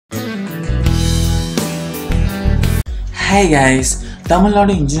Hey guys,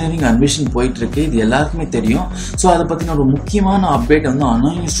 Tamilnadu engineering admission போயிட்டு இருக்கு. இது எல்லாருக்குமே தெரியும். சோ அத பத்தின ஒரு முக்கியமான அப்டேட் வந்து அண்ணா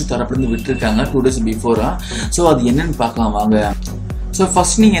யூனிவர்சிட்டி தரப்புல இருந்து விட்டுருக்காங்க 2 days before. சோ அது என்னன்னு பார்க்கலாம் வாங்க. So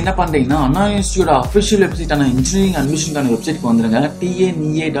first நீங்க என்ன பண்றீங்கன்னா அண்ணா யூனிவர்சிட்டியோட அஃபிஷியல் வெப்சைட்டான இன்ஜினியரிங் அட்மிஷனுக்கான வெப்சைட்க்கு வந்துருங்க.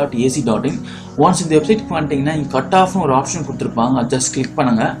 TNEA.ac.in. ஒன்ஸ் இந்த வெப்சைட்க்கு வந்துட்டீங்கன்னா இங்க கட் ஆஃப்னு ஒரு ஆப்ஷன் கொடுத்திருப்பாங்க. அதை ஜஸ்ட் கிளிக்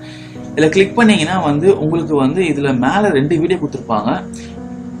பண்ணுங்க. இத கிளிக் பண்ணீங்கன்னா வந்து உங்களுக்கு வந்து இதுல மேல 2 வீடியோ கொடுத்திருப்பாங்க.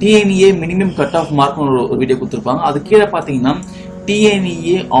 TNEA minimum cut off mark ஒரு வீடியோ கொடுத்திருப்பாங்க. அது கீழ பாத்தீங்கன்னா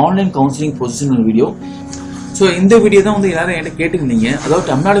TNEA Online Counselling Provisional video. So இந்த வீடியோ தான் வந்து எல்லாரும் என்கிட்ட கேட்டிருந்தீங்க. அதாவது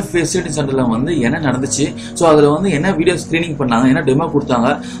தமிழ்நாடு ஃபெசிலிட்டி சென்டர்ல வந்து என்ன நடந்துச்சு, சோ அதுல வந்து என்ன வீடியோ ஸ்கிரீனிங் பண்ணாங்க, என்ன டெமோ கொடுத்தாங்க.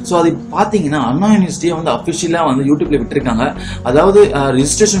 சோ அது பாத்தீங்கன்னா அண்ணா யூனிவர்சிட்டியை வந்து அஃபிஷியலா வந்து யூடியூப்ல விட்டுருக்காங்க. அதாவது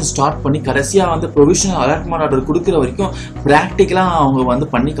ரெஜிஸ்ட்ரேஷன் ஸ்டார்ட் பண்ணி கடைசியா வந்து ப்ரொவிஷனல் அலாட்மெண்ட் ஆர்டர் கொடுக்குற வரைக்கும் பிராக்டிக்கலா அவங்க வந்து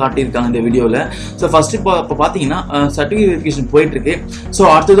பண்ணி காட்டியிருக்காங்க இந்த வீடியோல. ஸோ ஃபர்ஸ்ட் இப்போ பாத்தீங்கன்னா சர்டிஃபிகேட் வெரிஃபிகேஷன் போயிட்டு இருக்கு. ஸோ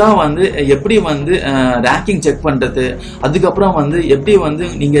அடுத்ததான் வந்து எப்படி வந்து ரேங்கிங் செக் பண்றது, அதுக்கப்புறம் வந்து எப்படி வந்து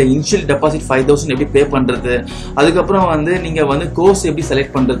நீங்க இனிஷியல் டெபாசிட் 5000 எப்படி பே பண்றது, அதுக்கப்புறம் வந்து நீங்க வந்து கோர்ஸ் எப்படி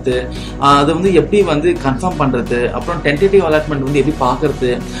செலக்ட் பண்றது, அது வந்து எப்படி வந்து கன்ஃபார்ம் பண்றது, அப்புறம் டென்டேட்டிவ் அலாட்மெண்ட் வந்து எப்படி பாக்குறது,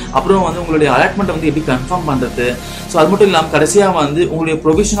 அப்புறம் வந்து உங்களுடைய அலாட்மெண்ட் வந்து எப்படி கன்ஃபார்ம் பண்றது. ஸோ அது மட்டும் இல்லாமல் கடைசியா வந்து உங்களுடைய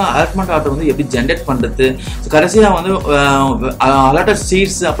ப்ரொவிஷனல் அலாட்மெண்ட் ஆர்டர் வந்து எப்படி ஜென்ரேட் பண்றது, கடைசியா வந்து அலாட்டட்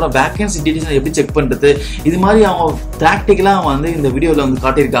சீட்ஸ் அப்புறம் வேகன்சி டீடைல்ஸ் எப்படி செக் பண்றது, இது மாதிரி அவங்க பிராக்டிக்கலா வந்து இந்த வீடியோல வந்து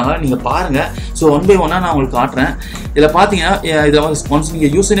காட்டியிருக்காங்க. நீங்க பாருங்க. ஸோ 1 by 1 நான் உங்களுக்கு காட்டுறேன். இதுல பாத்தீங்கன்னா இதுல ஒன்ஸ் நீங்க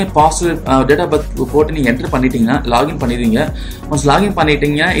user name password date of birth போட்டு நீங்க என்டர் பண்ணிட்டீங்கன்னா லாகின் பண்ணிடுவீங்க. ஒன்ஸ் லாகின்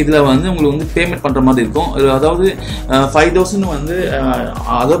பண்ணிட்டீங்க இதுல வந்து உங்களுக்கு வந்து பேமெண்ட் பண்ற மாதிரி இருக்கும். அதாவது 5000 வந்து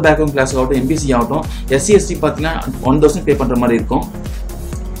அதர் பேக்ரவுண்ட் கிளாஸ் ஆகட்டும், எம்பிசி ஆகட்டும், SC ST பாத்தீங்கன்னா 1000 பே பண்ற மாதிரி இருக்கும்.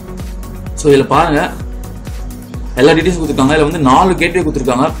 ஸோ இதுல பாருங்க எல்லா டீடைல்ஸ் கொடுத்துருக்காங்க. இதுல வந்து 4 கேட்வே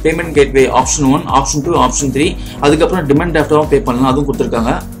கொடுத்துருக்காங்க. Payment gateway option 1, option 2, option 3, அதுக்கப்புறம் டிமாண்ட் டிராஃப்டாவும் பே பண்ணலாம், அதுவும்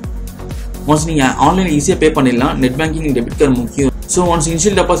கொடுத்துருக்காங்க. ஒன்ஸ் நீங்க ஆன்லைன் ஈஸியா பே பண்ணிடலாம். நெட் பேங்கிங் டெபிட் கார்டு முக்கியம். ஸோ ஒன்ஸ்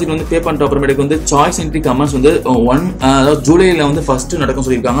இனிஷியல் டெபாசிட் வந்து பே பண்ணிட்ட அப்புறமேட்டுக்கு வந்து சாய்ஸ் என்ட்ரி கமெண்ட்ஸ் வந்து அதாவது ஜூலைல வந்து ஃபர்ஸ்ட் நடக்கும்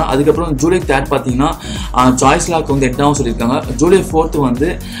சொல்லியிருக்காங்க. அதுக்கப்புறம் ஜூலை 3 பார்த்தீங்கன்னா சாய்ஸ் லாக் வந்து எட்டாவும் சொல்லியிருக்காங்க. ஜூலை 4 வந்து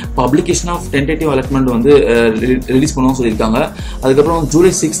பப்ளிகேஷன் ஆஃப் டென்டேட்டிவ் அலாட்மெண்ட் வந்து ரிலீஸ் பண்ணுவோம் சொல்லியிருக்காங்க. அதுக்கப்புறம்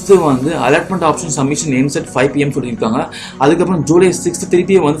ஜூலை 6 வந்து allotment option submission AIIMS at 5 PM சொல்லியிருக்காங்க. அதுக்கப்புறம் ஜூலை 6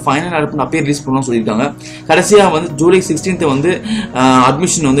 திருப்பி வந்து ஃபைனல் அலாட்மெண்ட் அப்பயே ரிலீஸ் பண்ணுவோம் சொல்லியிருக்காங்க. கடைசியா வந்து ஜூலை 16 வந்து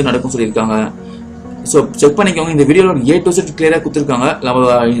அட்மிஷன் வந்து நடக்கும் சொல்லியிருக்காங்க. ஸோ செக் பண்ணிக்கோங்க. இந்த வீடியோல A to Z கிளியரா கொடுத்துருக்காங்க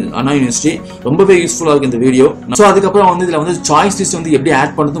அண்ணா யூனிவர்சிட்டி. ரொம்பவே யூஸ்ஃபுல்லா இருக்கு இந்த வீடியோ. ஸோ அதுக்கப்புறம் வந்து இதுல வந்து சாய்ஸ் லிஸ்ட் வந்து எப்படி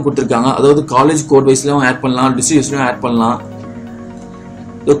ஆட் பண்ணுறதும் கொடுத்துருக்காங்க. அதாவது காலேஜ் கோட் வைஸ்லயும் ஆட் பண்ணலாம், டிஸ்ட்ரிக்ட் வைஸ்லயும் ஆட் பண்ணலாம்.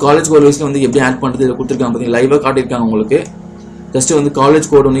 காலேஜ் கோட் வைஸ்ல வந்து எப்படி ஆட் பண்ணுறது இதில் கொடுத்துருக்காங்க. பார்த்தீங்கன்னா லைவா காட்டியிருக்காங்க உங்களுக்கு. ஜஸ்ட் வந்து காலேஜ்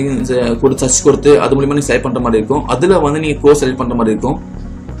கோட் வந்து சர்ச் கொடுத்து அது மூலியமா நீங்க செலக்ட் பண்ற மாதிரி இருக்கும். அதுல வந்து நீங்க கோர்ஸ் செலக்ட் பண்ற மாதிரி இருக்கும்.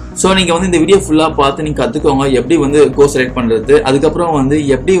 ஸோ நீங்கள் வந்து இந்த வீடியோ ஃபுல்லாக பார்த்து நீங்கள் கற்றுக்கோங்க எப்படி வந்து கோர்ஸ் செலக்ட் பண்ணுறது, அதுக்கப்புறம் வந்து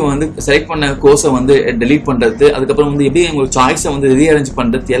எப்படி வந்து செலக்ட் பண்ண கோர்ஸை வந்து டெலீட் பண்ணுறது, அதுக்கப்புறம் வந்து எப்படி உங்களுக்கு சாய்ஸை வந்து ரீஅரேஞ்ச்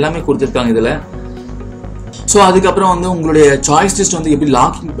பண்ணுறது எல்லாமே கொடுத்துருக்காங்க இதில். ஸோ அதுக்கப்புறம் வந்து உங்களுடைய சாய்ஸ் லிஸ்ட் வந்து எப்படி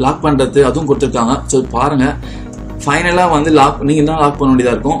லாக் பண்ணுறது அதுவும் கொடுத்துருக்காங்க. ஸோ பாருங்கள். ஃபைனலாக வந்து நீங்கள் தான் லாக் பண்ண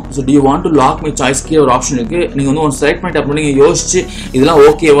வேண்டியதாக இருக்கும். So to you want to log my சாய்ஸ்க்கு ஒரு ஆப்ஷன் இருக்குது. நீங்கள் வந்து ஒன்று செலக்ட் பண்ணிட்டு அப்புறம் நீங்கள் யோசிச்சு இதெல்லாம்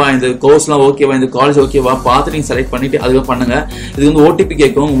ஓகேவா, இந்த கோர்ஸ்லாம் ஓகேவா, இந்த காலேஜ் ஓகேவா பார்த்து நீங்கள் செலக்ட் பண்ணிட்டு அதுக்கு பண்ணுங்க. இது வந்து OTP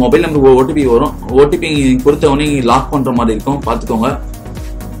கேட்கும். உங்கள் மொபைல் நம்பருக்கு OTP வரும். OTP கொடுத்தவொடனே நீங்கள் லாக் பண்ணுற மாதிரி இருக்கும். பார்த்துக்கோங்க.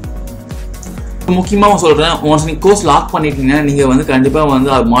 முக்கியமாக சொல்கிறேன், ஒன்ஸ் நீங்கள் கோர்ஸ் லாக் பண்ணிட்டீங்க நீங்கள் வந்து கண்டிப்பாக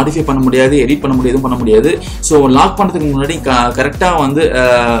வந்து அதை மாடிஃபை பண்ண முடியாது, எடிட் பண்ண முடியாது, பண்ண முடியாது. ஸோ லாக் பண்ணுறதுக்கு முன்னாடி கரெக்டாக வந்து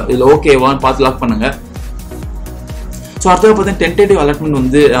இதில் ஓகேவான்னு பார்த்து லாக் பண்ணுங்க. ஸோ அடுத்தது பார்த்தீங்கன்னா டென்டேட்டிவ் அலாட்மெண்ட்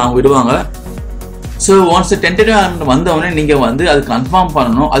வந்து அவங்க விடுவாங்க. ஸோ ஒன்ஸ் டென்டேட்டிவ் அலாட்மெண்ட் வந்தவொடனே நீங்கள் வந்து அது கன்ஃபார்ம்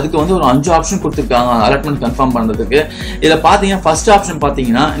பண்ணணும். அதுக்கு வந்து ஒரு 5 ஆப்ஷன் கொடுத்துருக்காங்க அலாட்மெண்ட் கன்ஃபார்ம் பண்ணுறதுக்கு. இதில் பார்த்தீங்கன்னா ஃபர்ஸ்ட் ஆப்ஷன்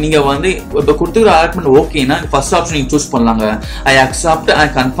பார்த்தீங்கன்னா நீங்கள் வந்து இப்போ கொடுத்துக்கிற அலாட்மெண்ட் ஓகேன்னா ஃபர்ஸ்ட் ஆப்ஷன் நீங்கள் சூஸ் பண்ணலாங்க. I accept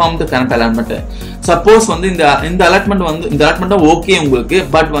and confirm the current allotment. Suppose வந்து இந்த அலாட்மெண்ட் வந்து இந்த அலாட்மெண்ட்டாக ஓகே உங்களுக்கு,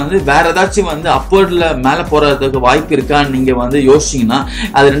 பட் வந்து வேற ஏதாச்சும் வந்து அப்போர்டில் மேலே போகிறதுக்கு வாய்ப்பு இருக்கான்னு நீங்கள் வந்து யோசிச்சிங்கன்னா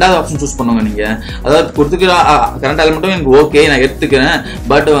அது 2வது ஆப்ஷன் சூஸ் பண்ணுங்க. நீங்கள் அதாவது கொடுத்துக்கிற கரண்ட் அலாட்மெண்ட்டும் எனக்கு ஓகே நான் எடுத்துக்கிறேன்,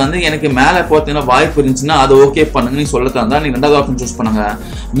 பட் வந்து எனக்கு மேலே போகிறதுக்குன்னா வாய்ப்பு இருந்துச்சுன்னா அது ஓகே பண்ணுங்க நீ சொல்லத்தான் தான் நீங்க 2வது ஆப்ஷன் சூஸ் பண்ணுங்க.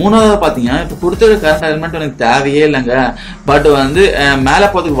 3வது பாத்தீங்கன்னா இப்ப கொடுத்துற கரண்ட் அலாட்மெண்ட் எனக்கு தேவையே இல்லைங்க, பட் வந்து மேல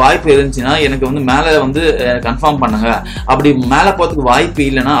போறதுக்கு வாய்ப்பு இருந்துச்சுன்னா எனக்கு வந்து மேல வந்து கன்ஃபார்ம் பண்ணுங்க. அப்படி மேல போறதுக்கு வாய்ப்பு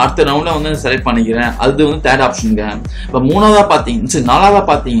இல்லைன்னா அடுத்த ரவுண்ட்ல வந்து செலக்ட் பண்ணிக்கிறேன், அது வந்து 3rd ஆப்ஷனுங்க. இப்ப 3வது பாத்தீங்கன்னா 4வது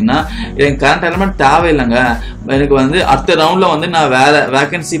பாத்தீங்கன்னா எனக்கு கரண்ட் அலாட்மெண்ட் தேவையில்லைங்க, எனக்கு வந்து அடுத்த ரவுண்ட்ல வந்து நான் வேற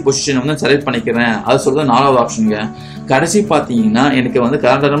வேகன்சி பொசிஷன் வந்து செலக்ட் பண்ணிக்கிறேன், அது சொல்றது 4வது ஆப்ஷனுங்க. கடைசி பாத்தீங்கன்னா எனக்கு வந்து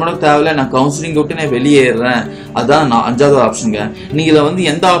கரண்ட் அலாட்மெண்ட் தேவையில்லை, நான் கவுன்சிலிங் விட்டு உடனே வெளியேறேன், அதுதான் நான் 5வது ஆப்ஷனுங்க. நீங்க இதில் வந்து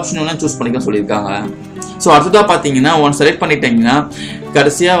எந்த ஆப்ஷன் வேணால் சூஸ் பண்ணிக்க சொல்லியிருக்காங்க. ஸோ அடுத்ததாக பார்த்தீங்கன்னா ஒன் செலக்ட் பண்ணிட்டீங்கன்னா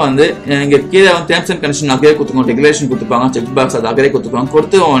கடைசியாக வந்து இங்கே கீழே வந்து டேர்ம்ஸ் அண்ட் கண்டிஷன் அக்கறை கொடுத்துக்கோங்க, ரெகுலேஷன் கொடுத்துப்பாங்க, செக் பாக்ஸ் அது அக்கறை கொடுத்துப்பாங்க.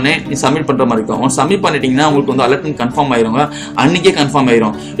 கொடுத்து உடனே நீ சப்மிட் பண்ணுற மாதிரி இருக்கும். ஒன் சப்மிட் பண்ணிட்டீங்கன்னா உங்களுக்கு வந்து அலர்ட்மெண்ட் கன்ஃபார்ம் ஆயிருங்க, அன்றைக்கே கன்ஃபார்ம்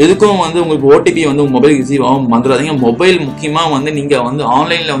ஆயிரும். இதுக்கும் வந்து உங்களுக்கு ஓடிபி வந்து உங்கள் மொபைல் ரிசீவ் ஆகும் மறந்துடாதீங்க. மொபைல் முக்கியமாக வந்து நீங்கள் வந்து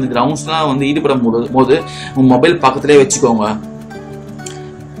ஆன்லைனில் வந்து கிரவுண்ட்ஸ்லாம் வந்து ஈடுபடும் போது உங்கள் மொபைல் பக்கத்துலேயே வச்சுக்கோங்க.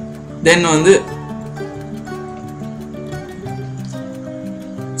 தென் வந்து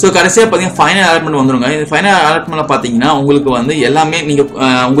ஸோ கடைசியாக பார்த்தீங்கன்னா ஃபைனல் அலாட்மெண்ட் வந்துருங்க. இந்த ஃபைனல் அலாட்மெண்ட்டில் பார்த்தீங்கன்னா உங்களுக்கு வந்து எல்லாமே நீங்கள்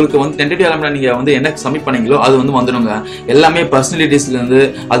உங்களுக்கு வந்து டென்டேட்டிவ் அலாட்மெண்ட் நீங்கள் வந்து என்ன சப்மிட் பண்ணீங்களோ அது வந்து வந்துடுங்க. எல்லாமே பர்சனல் டீட்டெயில்ஸ்லேருந்து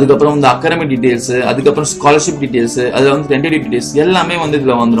அதுக்கப்புறம் வந்து அகாடமிக் டீட்டெயில்ஸு, அதுக்கப்புறம் ஸ்காலர்ஷிப் டீட்டெயில்ஸு, அதில் வந்து டென்டேட்டிவ் டீட்டெயில்ஸ் எல்லாமே வந்து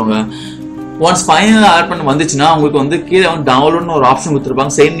இதில் வந்துடுங்க. ஒன்ஸ் ஃபைனல் அலாட்மெண்ட் வந்துச்சுன்னா உங்களுக்கு வந்து கீழே வந்து டவுன்லோட்னு ஒரு ஆப்ஷன்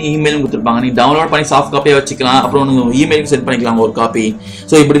கொடுத்துருப்பாங்க, சென்ட் இமெயிலும் கொடுத்துருப்பாங்க. நீங்கள் டவுன்லோட் பண்ணி சாஃப்ட் காப்பியாக வச்சுக்கலாம், அப்புறம் நீங்கள் இமெயிலுக்கு சென்ட் பண்ணிக்கலாம் ஒரு காப்பி.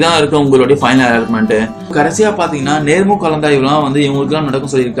 ஸோ இப்படி தான் இருக்கும் உங்களுடைய ஃபைனல் அலாட்மெண்ட்டு. கடைசியாக பார்த்தீங்கன்னா நேர்முக கலந்தாய்வுலாம் வந்து இவங்களுக்குலாம்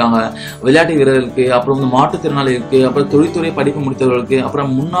நடக்கும் சொல்லியிருக்காங்க. விளையாட்டு வீரர்களுக்கு, அப்புறம் வந்து மாற்றுத்திறனாளிகளுக்கு, அப்புறம் தொழில்துறை படிப்பு முடித்தவர்களுக்கு,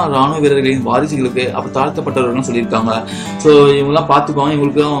 அப்புறம் முன்னாள் ராணுவ வீரர்களின் வாரிசுகளுக்கு, அப்புறம் தாழ்த்தப்பட்டவர்களும் சொல்லியிருக்காங்க. ஸோ இவங்கெல்லாம் பார்த்துக்கோங்க,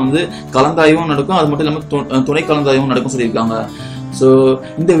 இவங்களுக்கும் வந்து கலந்தாய்வும் நடக்கும், அது மட்டும் இல்லாமல் துணை கலந்தாய்வும் நடக்கும் சொல்லியிருக்காங்க. ஸோ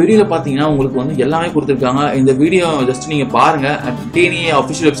இந்த வீடியோவில் பார்த்தீங்கன்னா உங்களுக்கு வந்து எல்லாமே கொடுத்துருக்காங்க. இந்த வீடியோ ஜஸ்ட் நீங்கள் பாருங்கள், TNEA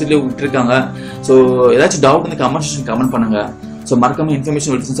அஃபிஷியல் வெப்சைட்லேயே விட்டுருக்காங்க. ஸோ ஏதாச்சும் டவுட் வந்து கமெண்ட் பண்ணுங்கள். ஸோ மறக்காம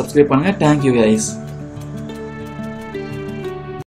இன்ஃபர்மேஷன் சப்ஸ்கிரைப் பண்ணுங்கள். Thank you guys.